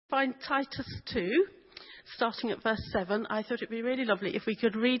find Titus 2, starting at verse 7, I thought it'd be really lovely if we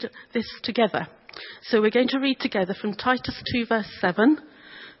could read this together. So we're going to read together from Titus 2, verse 7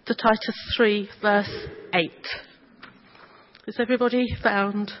 to Titus 3, verse 8. Has everybody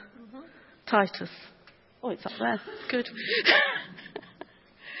found Titus? Oh, it's up there. Good.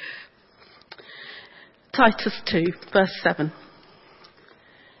 Titus 2, verse 7.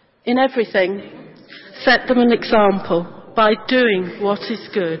 In everything, set them an example by doing what is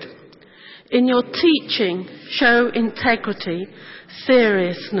good. In your teaching, show integrity,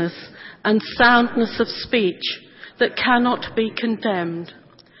 seriousness, and soundness of speech that cannot be condemned,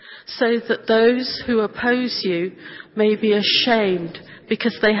 so that those who oppose you may be ashamed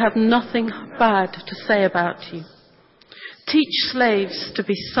because they have nothing bad to say about you. Teach slaves to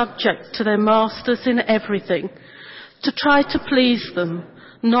be subject to their masters in everything, to try to please them,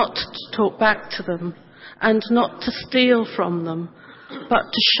 not to talk back to them, and not to steal from them, but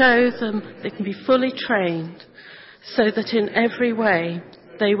to show them they can be fully trained, so that in every way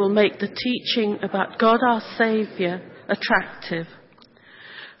they will make the teaching about God our Saviour attractive.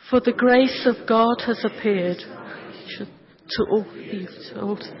 For the grace of God has appeared to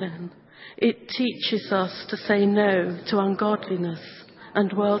all men. It teaches us to say no to ungodliness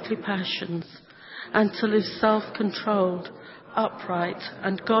and worldly passions, and to live self-controlled, upright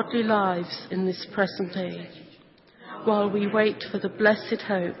and godly lives in this present age, while we wait for the blessed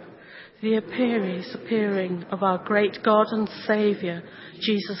hope, the appearing of our great God and Saviour,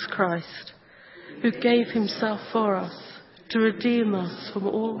 Jesus Christ, who gave himself for us to redeem us from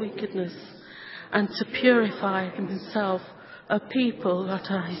all wickedness and to purify himself a people that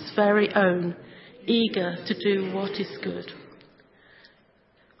are his very own, eager to do what is good.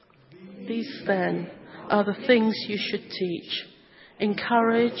 These then are the things you should teach.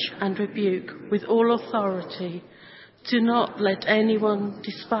 Encourage and rebuke with all authority. Do not let anyone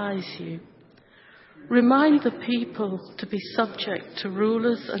despise you. Remind the people to be subject to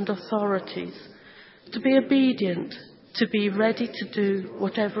rulers and authorities, to be obedient, to be ready to do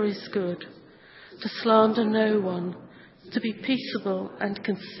whatever is good, to slander no one, to be peaceable and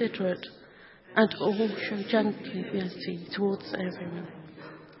considerate, and all show gentleness towards everyone.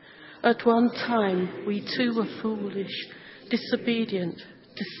 At one time, we too were foolish, disobedient,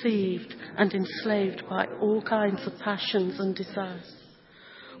 deceived, and enslaved by all kinds of passions and desires.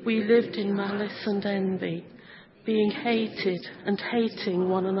 We lived in malice and envy, being hated and hating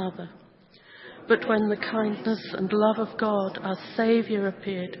one another. But when the kindness and love of God, our Saviour,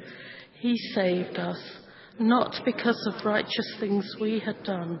 appeared, he saved us, not because of righteous things we had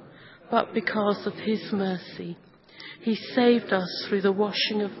done, but because of his mercy. He saved us through the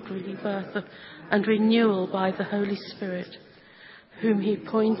washing of rebirth and renewal by the Holy Spirit, whom he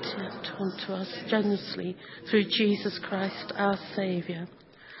pointed unto us generously through Jesus Christ our Saviour,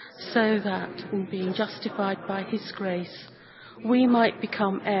 so that, in being justified by his grace, we might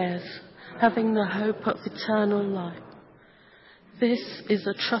become heirs, having the hope of eternal life. This is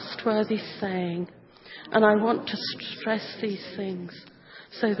a trustworthy saying, and I want to stress these things,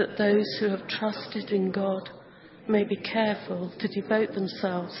 so that those who have trusted in God may be careful to devote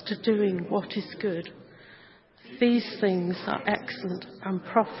themselves to doing what is good. These things are excellent and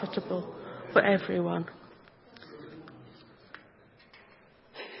profitable for everyone.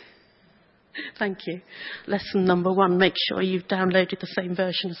 Thank you. Lesson number 1, make sure you've downloaded the same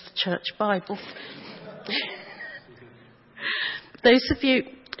version as the church Bible. Those of you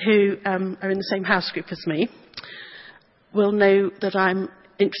who are in the same house group as me will know that I'm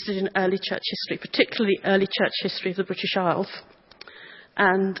interested in early church history, particularly early church history of the British Isles.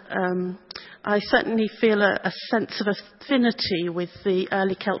 And I certainly feel a sense of affinity with the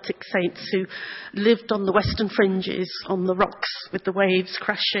early Celtic saints who lived on the western fringes, on the rocks with the waves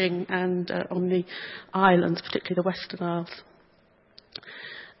crashing, and on the islands, particularly the Western Isles.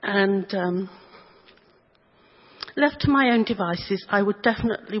 And left to my own devices, I would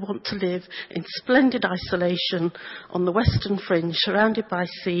definitely want to live in splendid isolation on the western fringe, surrounded by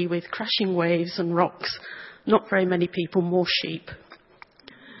sea with crashing waves and rocks, not very many people, more sheep.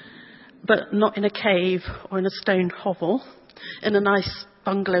 But not in a cave or in a stone hovel, in a nice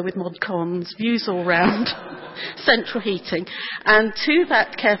bungalow with mod cons, views all round, central heating. And to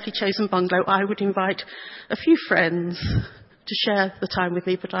that carefully chosen bungalow, I would invite a few friends to share the time with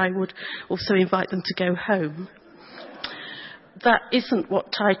me, but I would also invite them to go home. That isn't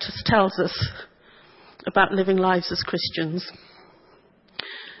what Titus tells us about living lives as Christians.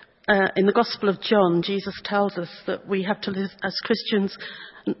 In the Gospel of John, Jesus tells us that we have to live as Christians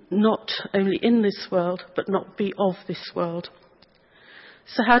not only in this world, but not be of this world.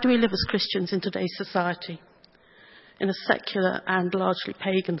 So how do we live as Christians in today's society? in a secular and largely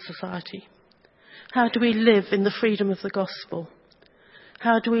pagan society? How do we live in the freedom of the gospel?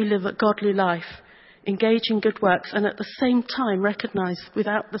 How do we live a godly life, engage in good works, and at the same time recognise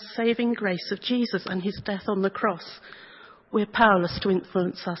without the saving grace of Jesus and his death on the cross, we're powerless to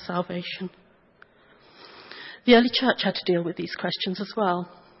influence our salvation? The early church had to deal with these questions as well,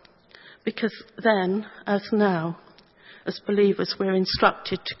 because then, as now, as believers, we're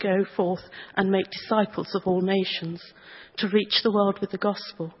instructed to go forth and make disciples of all nations, to reach the world with the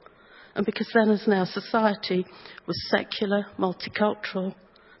gospel. And because then, as now, society was secular, multicultural,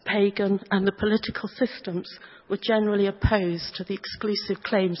 pagan, and the political systems were generally opposed to the exclusive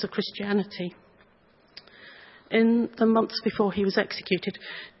claims of Christianity. In the months before he was executed,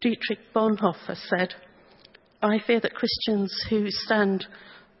 Dietrich Bonhoeffer said, "I fear that Christians who stand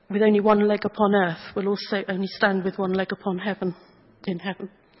with only one leg upon earth will also only stand with one leg upon heaven, in heaven."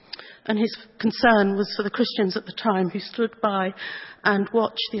 And his concern was for the Christians at the time who stood by and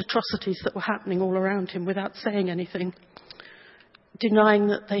watched the atrocities that were happening all around him without saying anything, denying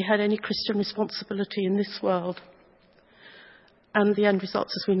that they had any Christian responsibility in this world. And the end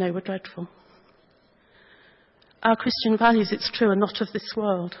results, as we know, were dreadful. Our Christian values, it's true, are not of this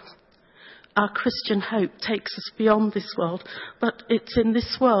world. Our Christian hope takes us beyond this world, but it's in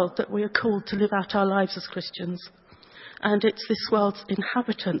this world that we are called to live out our lives as Christians. And it's this world's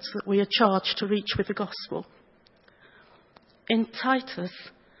inhabitants that we are charged to reach with the gospel. In Titus,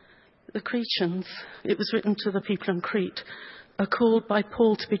 the Cretans, it was written to the people in Crete, are called by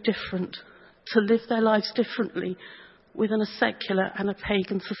Paul to be different, to live their lives differently within a secular and a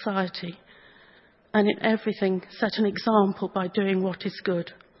pagan society, and in everything set an example by doing what is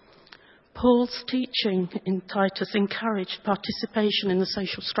good. Paul's teaching in Titus encouraged participation in the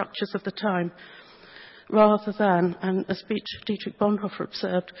social structures of the time, rather than, and as Dietrich Bonhoeffer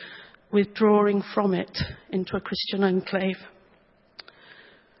observed, withdrawing from it into a Christian enclave.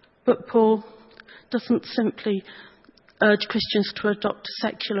 But Paul doesn't simply urge Christians to adopt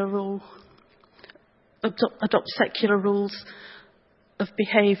secular rules of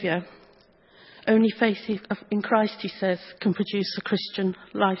behaviour. Only faith in Christ, he says, can produce a Christian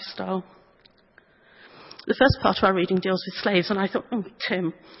lifestyle. The first part of our reading deals with slaves, and I thought,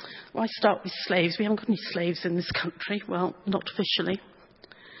 Tim, why start with slaves? We haven't got any slaves in this country. Well, not officially.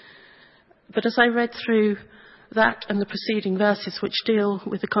 But as I read through that and the preceding verses, which deal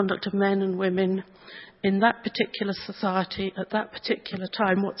with the conduct of men and women in that particular society at that particular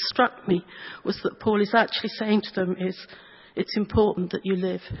time, what struck me was that Paul is actually saying to them is, it's important that you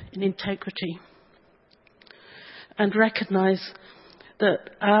live in integrity and recognise that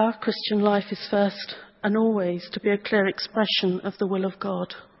our Christian life is first and always to be a clear expression of the will of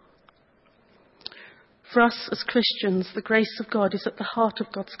God. For us as Christians, the grace of God is at the heart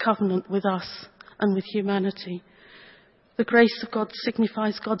of God's covenant with us and with humanity. The grace of God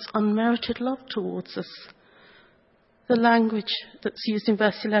signifies God's unmerited love towards us. The language that's used in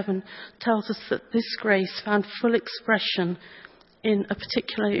verse 11 tells us that this grace found full expression in a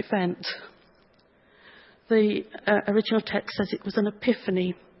particular event. The original text says it was an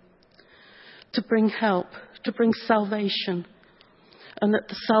epiphany, to bring help, to bring salvation, and that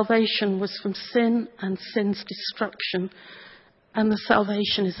the salvation was from sin and sin's destruction, and the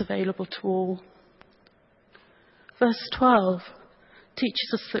salvation is available to all. Verse 12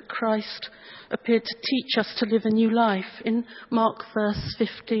 teaches us that Christ appeared to teach us to live a new life. In Mark verse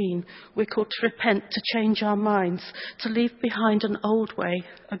 15, we're called to repent, to change our minds, to leave behind an old way,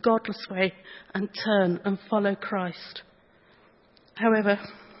 a godless way, and turn and follow Christ. However,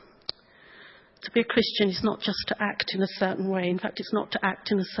 to be a Christian is not just to act in a certain way. In fact, it's not to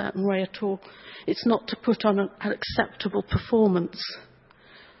act in a certain way at all. It's not to put on an acceptable performance,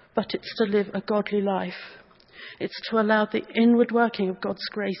 but it's to live a godly life. It's to allow the inward working of God's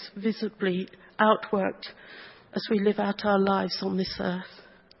grace visibly outworked as we live out our lives on this earth,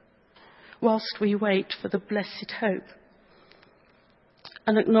 whilst we wait for the blessed hope.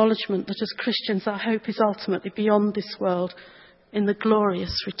 An acknowledgement that as Christians our hope is ultimately beyond this world, in the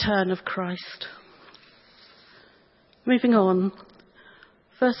glorious return of Christ. Moving on,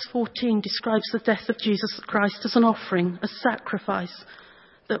 verse 14 describes the death of Jesus Christ as an offering, a sacrifice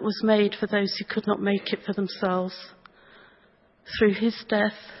that was made for those who could not make it for themselves. Through his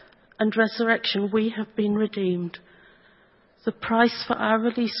death and resurrection, we have been redeemed. The price for our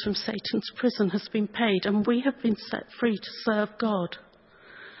release from Satan's prison has been paid, and we have been set free to serve God.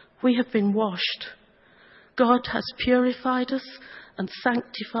 We have been washed. God has purified us and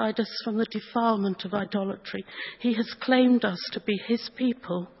sanctified us from the defilement of idolatry. He has claimed us to be his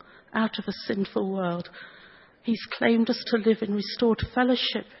people out of a sinful world. He's claimed us to live in restored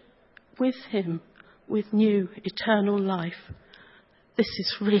fellowship with him, with new eternal life. This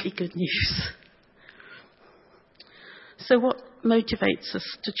is really good news. So what motivates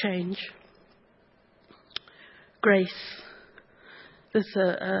us to change? Grace. There's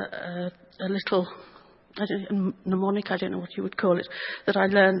a little mnemonic, I don't know what you would call it, that I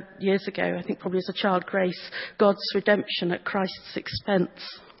learned years ago, I think probably as a child. Grace, God's redemption at Christ's expense.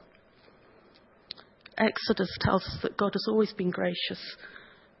 Exodus tells us that God has always been gracious,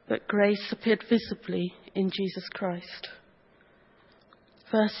 but grace appeared visibly in Jesus Christ.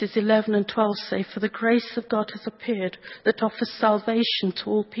 Verses 11 and 12 say, "For the grace of God has appeared that offers salvation to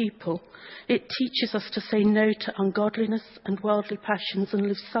all people. It teaches us to say no to ungodliness and worldly passions and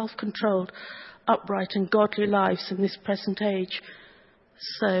live self-controlled, upright and godly lives in this present age."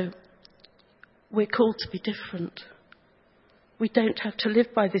 So, we're called to be different. We don't have to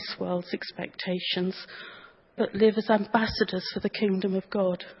live by this world's expectations, but live as ambassadors for the kingdom of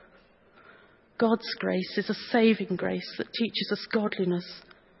God. God's grace is a saving grace that teaches us godliness,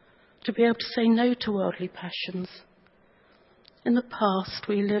 to be able to say no to worldly passions. In the past,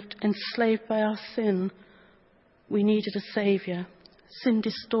 we lived enslaved by our sin. We needed a saviour. Sin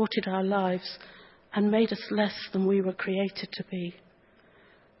distorted our lives and made us less than we were created to be.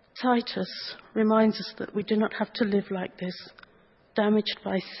 Titus reminds us that we do not have to live like this, damaged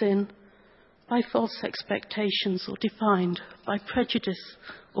by sin, by false expectations, or defined by prejudice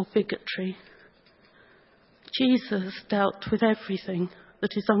or bigotry. Jesus dealt with everything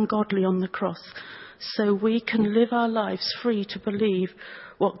that is ungodly on the cross, so we can live our lives free to believe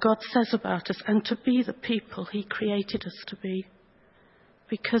what God says about us and to be the people he created us to be.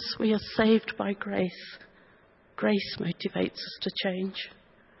 Because we are saved by grace, grace motivates us to change.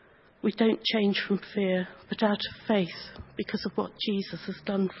 We don't change from fear, but out of faith because of what Jesus has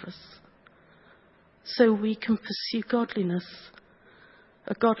done for us. So we can pursue godliness,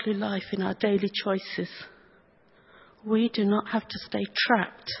 a godly life in our daily choices. We do not have to stay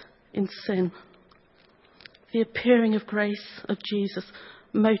trapped in sin. The appearing of grace of Jesus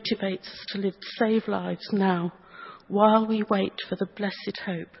motivates us to live saved lives now, while we wait for the blessed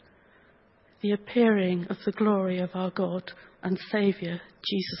hope, the appearing of the glory of our God and Saviour,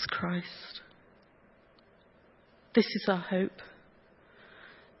 Jesus Christ. This is our hope.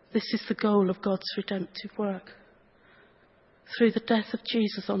 This is the goal of God's redemptive work. Through the death of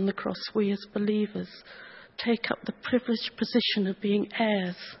Jesus on the cross, we as believers take up the privileged position of being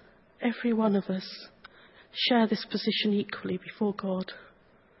heirs. Every one of us share this position equally before God.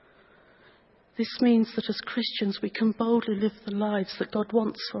 This means that as Christians we can boldly live the lives that God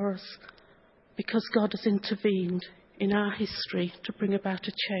wants for us, because God has intervened in our history to bring about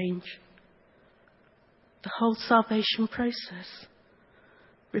a change. The whole salvation process,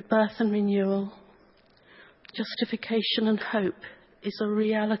 rebirth and renewal, justification and hope, is a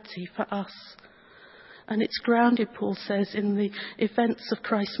reality for us. And it's grounded, Paul says, in the events of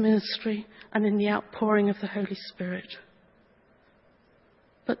Christ's ministry and in the outpouring of the Holy Spirit.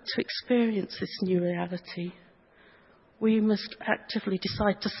 But to experience this new reality, we must actively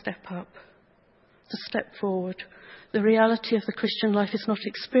decide to step up, to step forward. The reality of the Christian life is not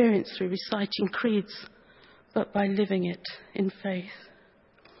experienced through reciting creeds, but by living it in faith.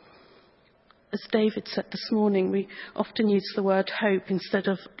 As David said this morning, we often use the word hope instead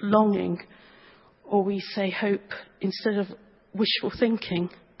of longing, or we say hope instead of wishful thinking.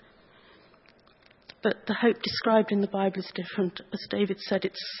 But the hope described in the Bible is different. As David said,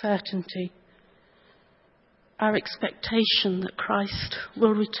 it's certainty. Our expectation that Christ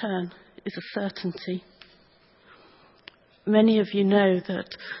will return is a certainty. Many of you know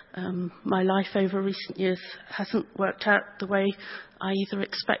that my life over recent years hasn't worked out the way I either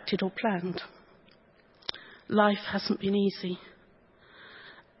expected or planned. Life hasn't been easy.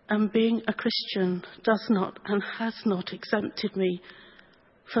 And being a Christian does not and has not exempted me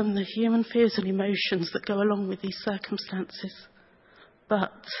from the human fears and emotions that go along with these circumstances.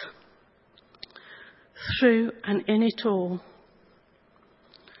 But through and in it all,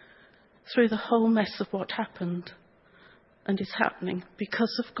 through the whole mess of what happened and is happening,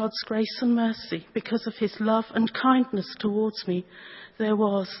 because of God's grace and mercy, because of his love and kindness towards me, there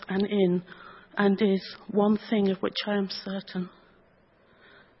was and is one thing of which I am certain.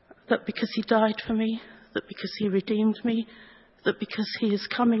 That because he died for me, that because he redeemed me, that because he is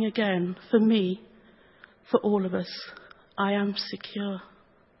coming again for me, for all of us, I am secure.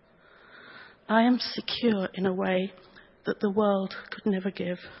 I am secure in a way that the world could never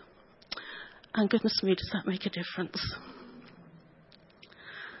give. And goodness me, does that make a difference?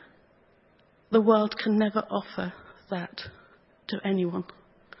 The world can never offer that to anyone.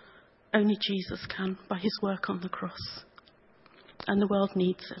 Only Jesus can, by his work on the cross. And the world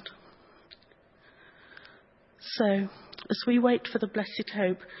needs it. So, as we wait for the blessed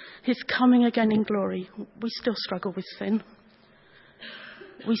hope, his coming again in glory, we still struggle with sin.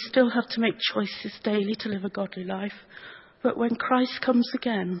 We still have to make choices daily to live a godly life. But when Christ comes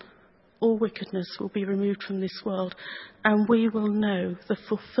again, all wickedness will be removed from this world, and we will know the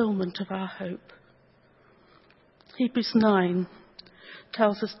fulfillment of our hope. Hebrews 9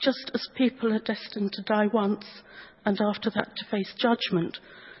 tells us, just as people are destined to die once, and after that to face judgment,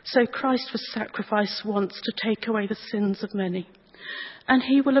 so Christ was sacrificed once to take away the sins of many. And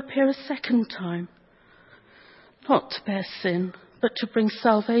he will appear a second time, not to bear sin, but to bring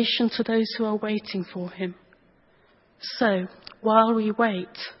salvation to those who are waiting for him. So, while we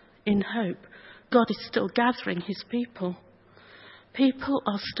wait in hope, God is still gathering his people. People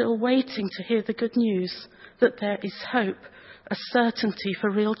are still waiting to hear the good news that there is hope, a certainty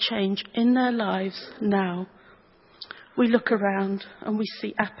for real change in their lives now. We look around and we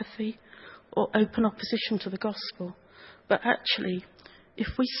see apathy or open opposition to the gospel. But actually, if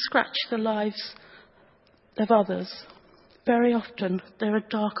we scratch the lives of others, very often there are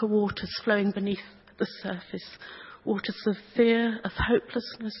darker waters flowing beneath the surface. Waters of fear, of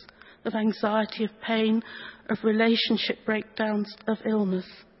hopelessness, of anxiety, of pain, of relationship breakdowns, of illness.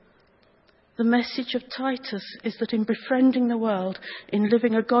 The message of Titus is that in befriending the world, in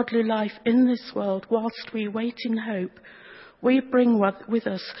living a godly life in this world, whilst we wait in hope, we bring with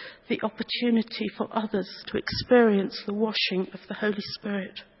us the opportunity for others to experience the washing of the Holy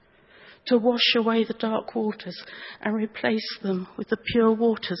Spirit, to wash away the dark waters and replace them with the pure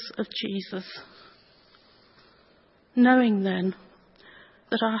waters of Jesus. Knowing then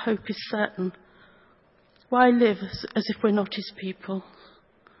that our hope is certain, why live as if we're not his people?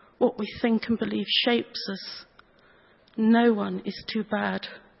 What we think and believe shapes us. No one is too bad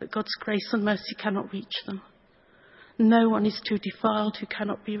that God's grace and mercy cannot reach them. No one is too defiled who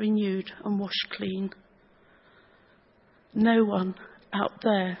cannot be renewed and washed clean. No one out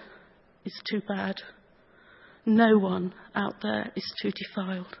there is too bad. No one out there is too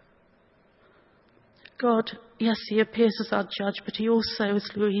defiled. God, yes, he appears as our judge, but he also, as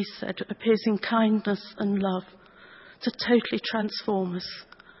Louise said, appears in kindness and love to totally transform us,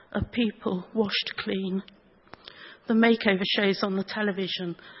 a people washed clean. The makeover shows on the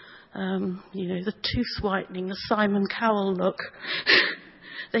television, the tooth whitening, the Simon Cowell look,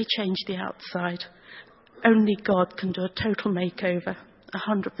 they change the outside. Only God can do a total makeover,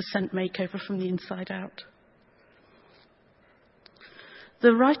 100% makeover from the inside out.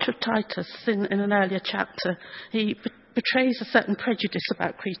 The writer of Titus, in an earlier chapter, he betrays a certain prejudice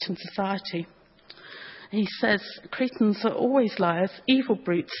about Cretan society. He says, Cretans are always liars, evil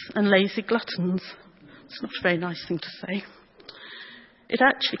brutes, and lazy gluttons. It's not a very nice thing to say. It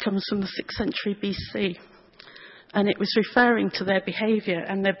actually comes from the 6th century BC, and it was referring to their behaviour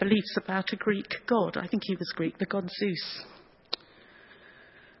and their beliefs about a Greek god. I think he was Greek, the god Zeus.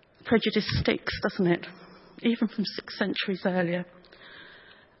 Prejudice sticks, doesn't it? Even from 6 centuries earlier.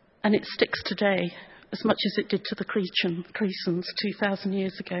 And it sticks today as much as it did to the Cretans 2,000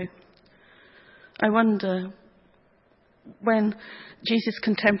 years ago. I wonder, when Jesus'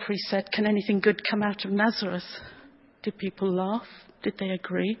 contemporaries said, "Can anything good come out of Nazareth?" Did people laugh? Did they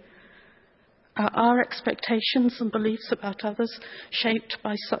agree? Are our expectations and beliefs about others shaped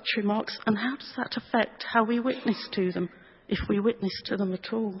by such remarks? And how does that affect how we witness to them, if we witness to them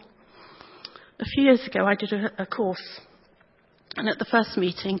at all? A few years ago, I did a course. And at the first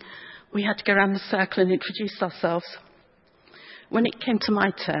meeting, we had to go around the circle and introduce ourselves. When it came to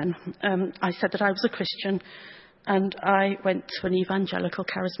my turn, I said that I was a Christian and I went to an evangelical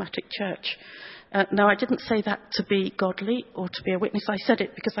charismatic church. Now, I didn't say that to be godly or to be a witness. I said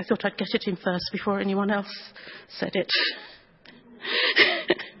it because I thought I'd get it in first before anyone else said it.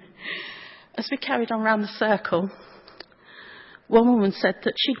 As we carried on around the circle, one woman said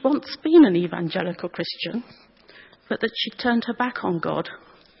that she'd once been an evangelical Christian, but that she turned her back on God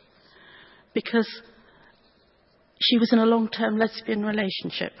because she was in a long-term lesbian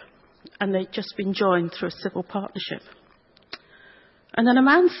relationship and they'd just been joined through a civil partnership. And then a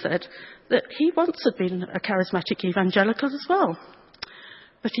man said that he once had been a charismatic evangelical as well,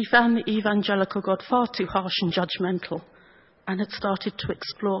 but he found the evangelical God far too harsh and judgmental and had started to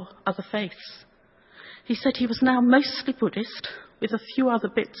explore other faiths. He said he was now mostly Buddhist with a few other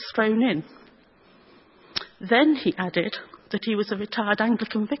bits thrown in. Then he added that he was a retired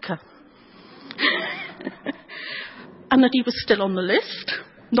Anglican vicar and that he was still on the list,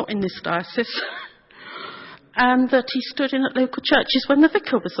 not in this diocese, and that he stood in at local churches when the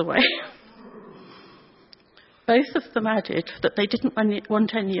vicar was away. Both of them added that they didn't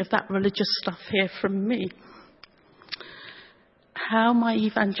want any of that religious stuff here from me. How my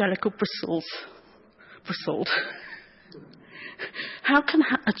evangelical bristles bristled. How can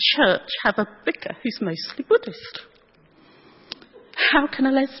a church have a vicar who's mostly Buddhist? How can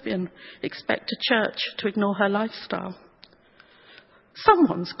a lesbian expect a church to ignore her lifestyle?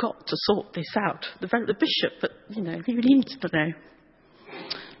 Someone's got to sort this out. The bishop, but, he needs to know.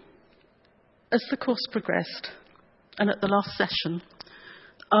 As the course progressed, and at the last session,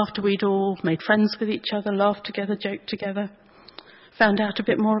 after we'd all made friends with each other, laughed together, joked together, found out a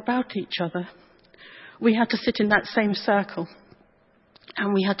bit more about each other, we had to sit in that same circle,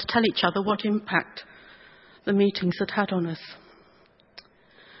 and we had to tell each other what impact the meetings had had on us.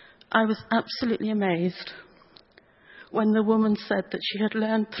 I was absolutely amazed when the woman said that she had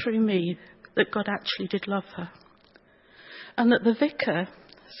learned through me that God actually did love her, and that the vicar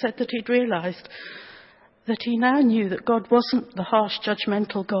said that he'd realised that he now knew that God wasn't the harsh,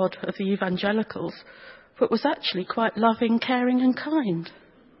 judgmental God of the evangelicals, but was actually quite loving, caring and kind.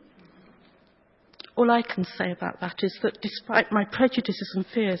 All I can say about that is that despite my prejudices and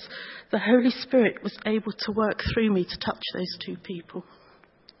fears, the Holy Spirit was able to work through me to touch those two people,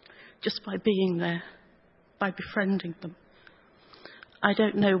 just by being there, by befriending them. I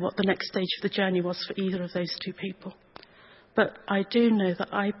don't know what the next stage of the journey was for either of those two people, but I do know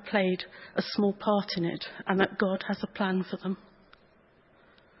that I played a small part in it and that God has a plan for them.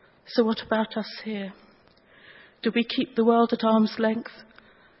 So what about us here? Do we keep the world at arm's length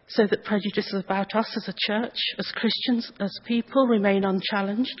so that prejudices about us as a church, as Christians, as people remain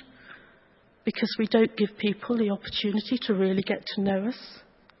unchallenged because we don't give people the opportunity to really get to know us?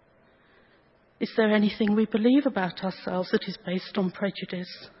 Is there anything we believe about ourselves that is based on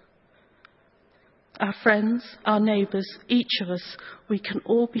prejudice? Our friends, our neighbours, each of us, we can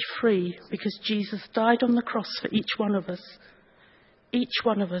all be free because Jesus died on the cross for each one of us. Each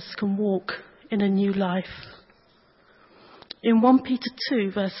one of us can walk in a new life. In 1 Peter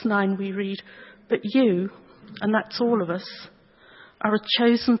 2, verse 9, we read, "But you," and that's all of us, "are a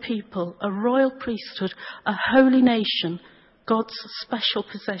chosen people, a royal priesthood, a holy nation, God's special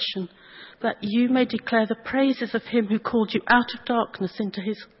possession, that you may declare the praises of him who called you out of darkness into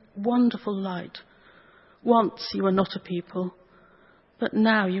his wonderful light. Once you were not a people, but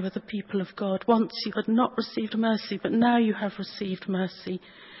now you are the people of God. Once you had not received mercy, but now you have received mercy."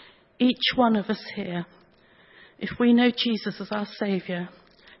 Each one of us here, if we know Jesus as our Saviour,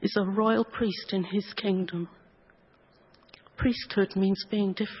 is a royal priest in his kingdom. Priesthood means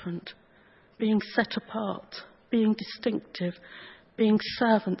being different, being set apart, being distinctive, being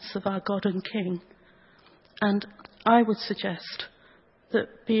servants of our God and King. And I would suggest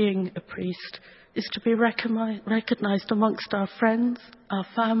that being a priest is to be recognised amongst our friends, our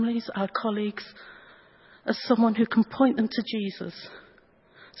families, our colleagues, as someone who can point them to Jesus,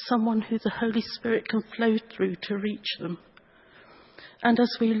 someone who the Holy Spirit can flow through to reach them. And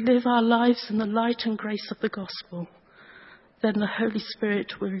as we live our lives in the light and grace of the gospel, then the Holy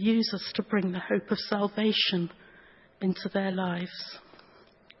Spirit will use us to bring the hope of salvation into their lives.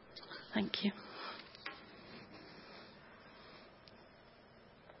 Thank you.